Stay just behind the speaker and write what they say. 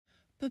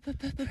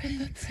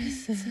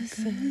Princess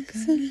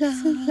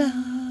of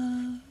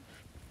love.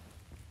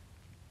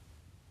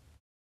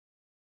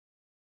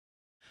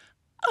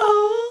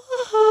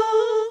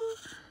 Oh,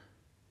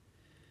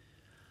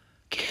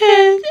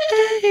 can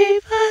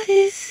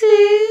anybody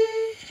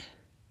see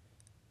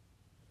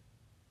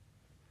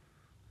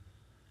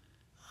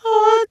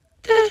what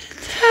the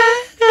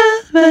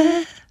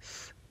entanglement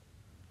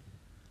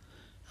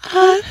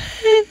I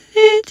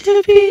need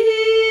to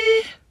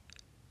be?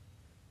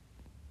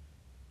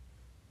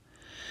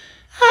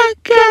 I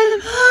get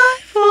my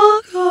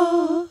full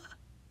goal.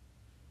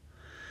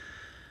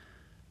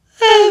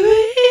 The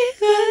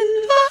reason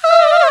why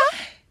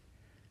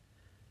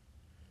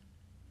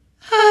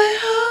I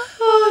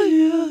adore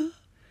you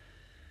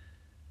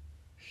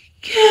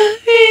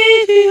can't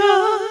be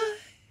denied.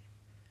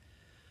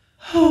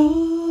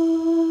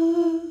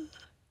 Oh.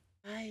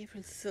 Hi,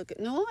 Princess Silk.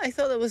 No, I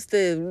thought it was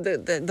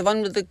the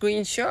one with the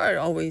green shirt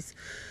always.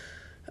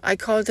 I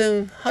called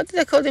him, how did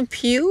I call him?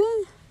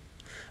 Pew?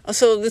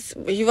 Also,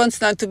 he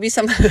wants not to be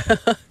some.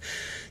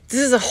 This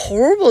is a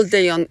horrible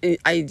day on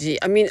IG.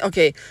 I mean,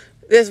 okay,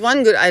 there's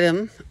one good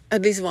item,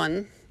 at least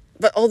one,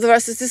 but all the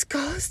rest is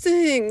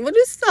disgusting. What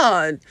is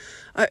that?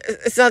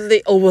 It's not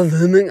the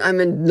overwhelming, I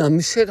mean,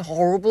 numb shit,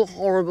 horrible,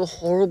 horrible,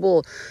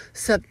 horrible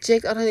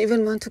subject. I don't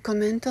even want to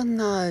comment on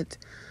that.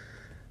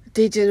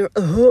 Degenerate.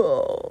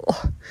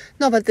 Oh.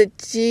 No, but the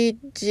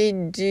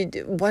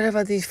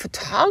whatever, the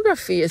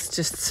photography is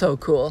just so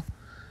cool.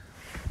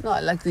 No, I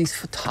like these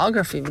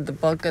photography with the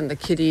bug and the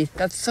kitty.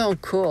 That's so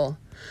cool.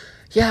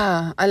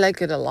 Yeah, I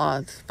like it a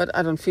lot, but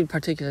I don't feel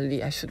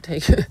particularly I should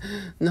take it.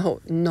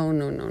 No. No.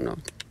 No.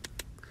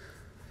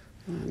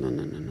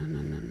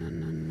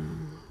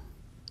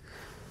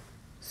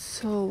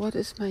 So what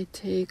is my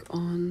take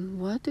on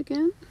what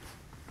again?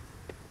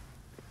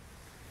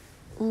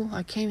 Oh,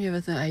 I came here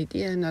with an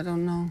idea and I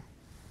don't know.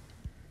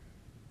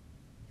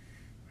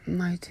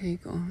 My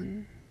take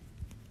on...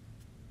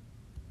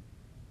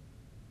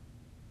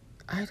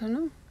 I don't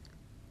know.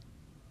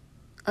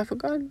 I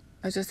forgot.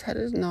 I just had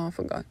it. No, I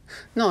forgot.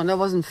 No, that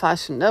wasn't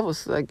fashion. That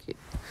was like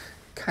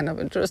kind of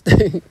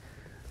interesting.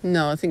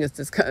 No, I think it's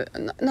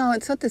disgusting. No,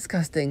 it's not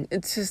disgusting.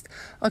 It's just,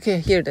 okay,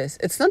 here it is.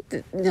 It's not,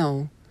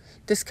 no.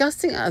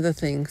 Disgusting are other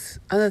things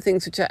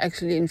which are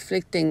actually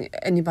inflicting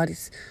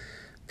anybody's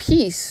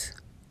peace.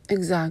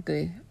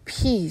 Exactly.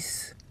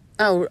 Peace.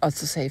 I would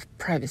also say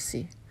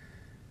privacy.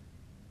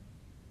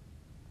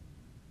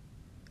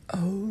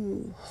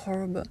 Oh,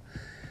 horrible.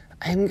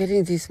 I'm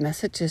getting these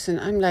messages and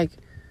I'm like,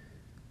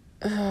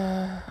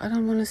 I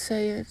don't want to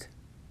say it.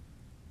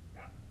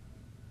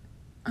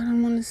 I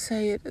don't want to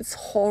say it. It's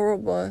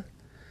horrible.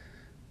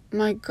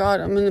 My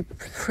God, I'm in a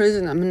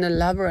prison. I'm in a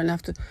labor and I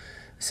have to...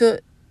 So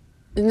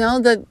now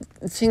that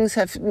things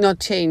have not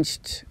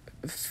changed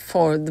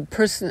for the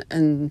person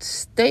and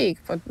stake,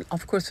 but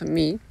of course for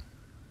me,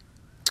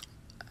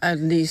 at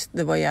least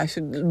the way I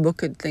should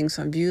look at things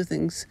or view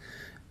things,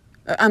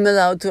 I'm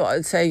allowed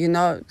to say,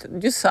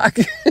 you suck.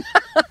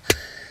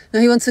 Now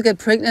he wants to get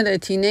pregnant at a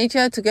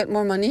teenager to get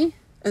more money?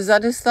 Is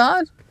that his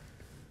thought?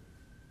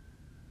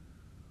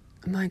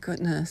 My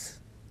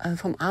goodness.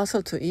 From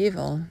asshole to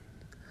evil.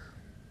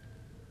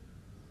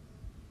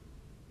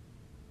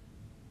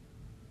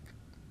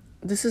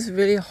 This is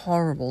really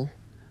horrible.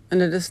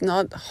 And it is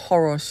not a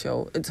horror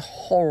show. It's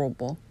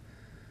horrible.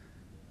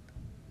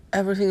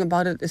 Everything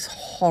about it is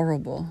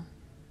horrible.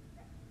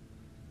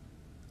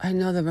 I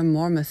know there were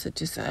more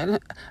messages.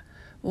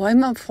 Why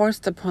am I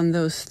forced upon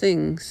those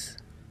things?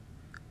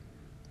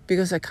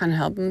 Because I can't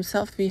help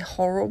myself be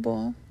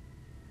horrible?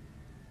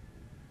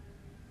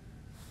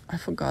 I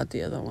forgot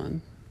the other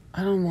one.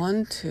 I don't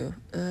want to.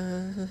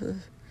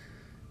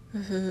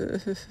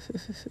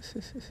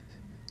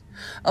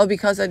 Oh,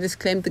 because I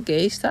disclaimed the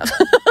gay stuff?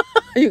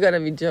 You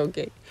gotta be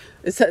joking.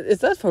 Is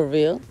that for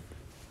real?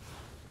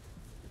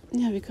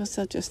 Yeah, because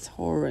they're just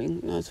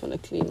whoring. No, I just want to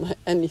clean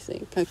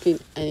anything. Can't clean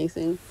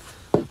anything.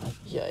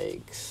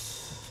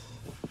 Yikes.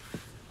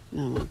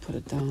 Now I'm gonna put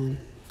it down.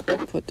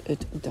 Put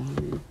it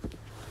down.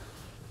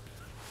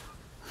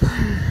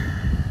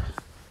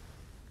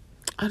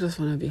 I just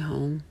want to be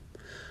home.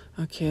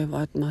 Okay,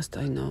 what must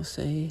I now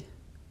say?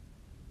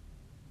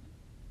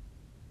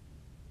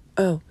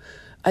 Oh,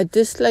 I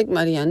dislike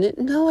Marianne.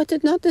 No, I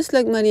did not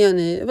dislike Marianne.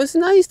 It was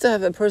nice to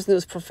have a person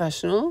who's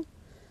professional.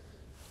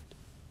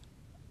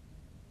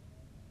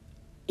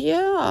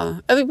 Yeah,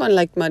 everyone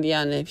liked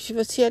Marianne. She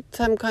had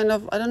some kind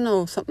of, I don't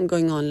know, something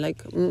going on,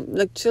 like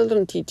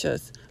children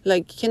teachers,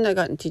 like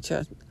kindergarten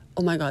teachers.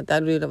 Oh my God,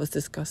 that reel was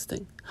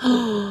disgusting.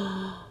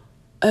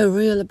 A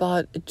reel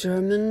about a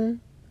German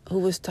who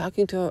was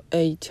talking to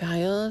a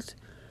child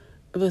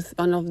with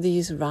one of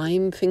these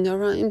finger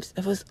rhymes.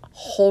 It was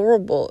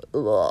horrible.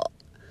 Ugh.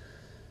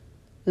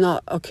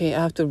 No, okay,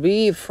 I have to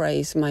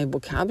rephrase my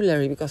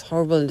vocabulary because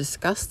horrible and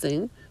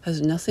disgusting has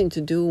nothing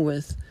to do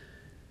with,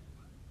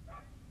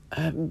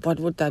 what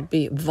would that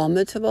be?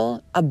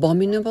 Vomitable?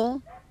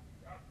 Abominable?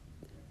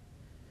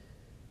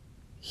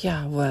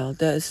 Yeah, well,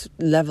 there's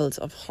levels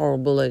of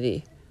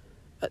horribility.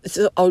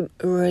 so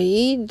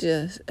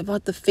outrageous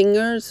about the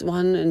fingers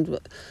one, and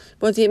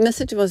but the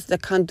message was they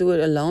can't do it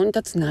alone.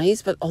 That's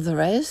nice, but all the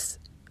rest,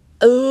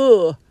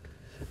 oh,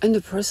 and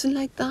a person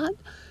like that,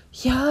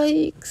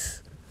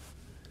 yikes!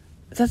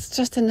 That's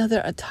just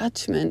another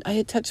attachment. I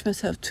attach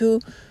myself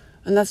too,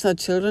 and that's not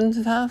children's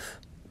stuff.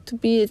 To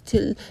be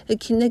a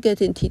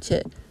kindergarten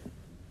teacher,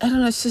 I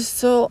don't know. It's just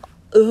so.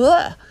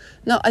 Ugh.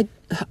 No, I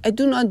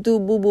do not do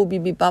boo boo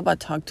bibi baba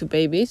talk to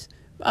babies.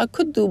 I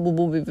could do boo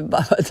boo bibi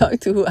baba talk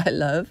to who I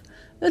love.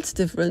 That's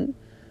different.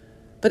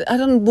 But I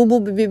don't boo boo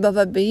bibi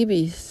baba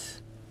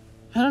babies.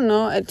 I don't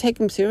know. I take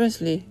them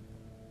seriously.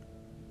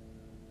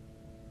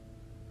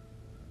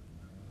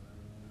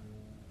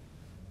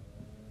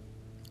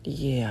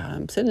 Yeah,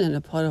 I'm sitting in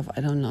a pot of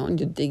I don't know, and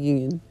you're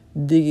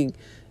digging.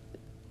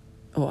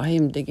 Oh, I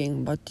am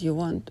digging. What do you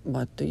want?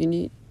 What do you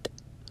need?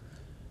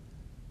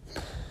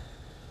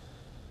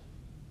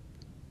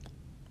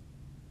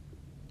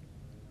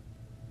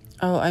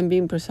 Oh, I'm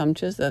being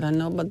presumptuous that I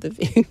know about the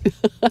thing.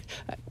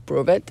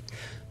 Prove it.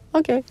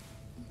 Okay.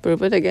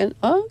 Prove it again.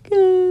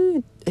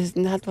 Okay.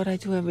 Isn't that what I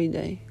do every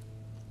day?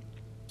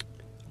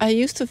 I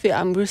used to feel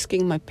I'm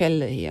risking my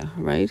pelle here,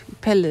 right?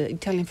 Pelle,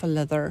 Italian for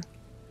leather.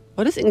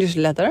 What is English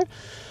leather?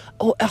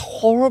 Oh, a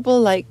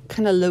horrible, like,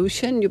 kind of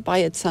lotion you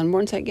buy at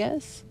Sunburns, I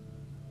guess.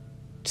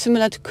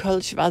 Similar to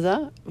Kölsch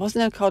Wasser.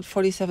 Wasn't that called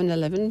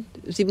 4711?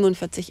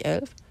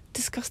 4711?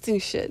 Disgusting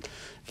shit.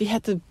 We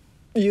had to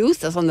use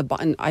this on the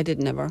button. I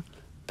did never.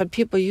 But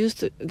people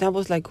used it. That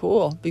was like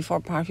cool before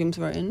perfumes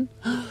were in.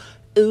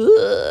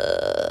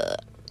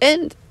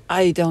 And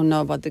I don't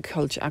know about the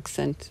Kölsch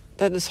accent.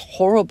 That is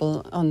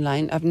horrible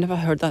online. I've never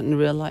heard that in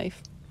real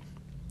life.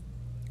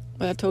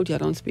 Well, I told you I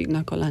don't speak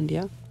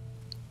Nacolandia.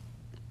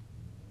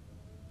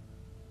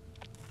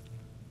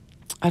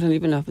 I don't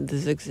even know if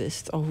this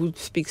exists or who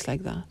speaks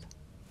like that.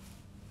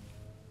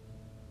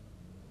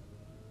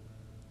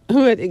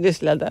 Who had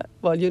English leather?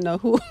 Well, you know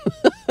who.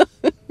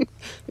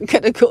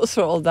 Gotta go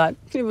through all that.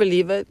 Can you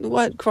believe it?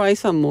 What? Cry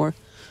some more.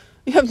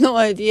 You have no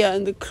idea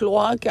in the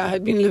cloaca I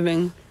had been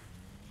living.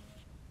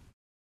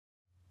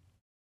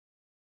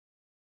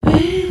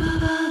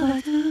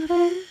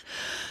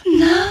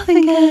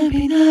 Nothing can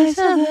be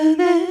nicer than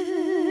this.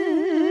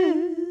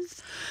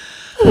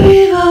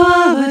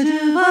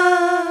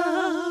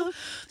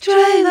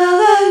 Trainer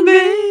than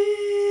me.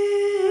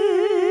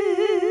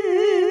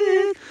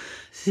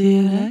 See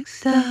you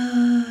next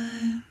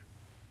time.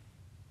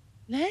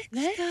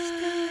 Next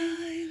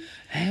time.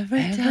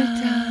 Every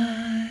time.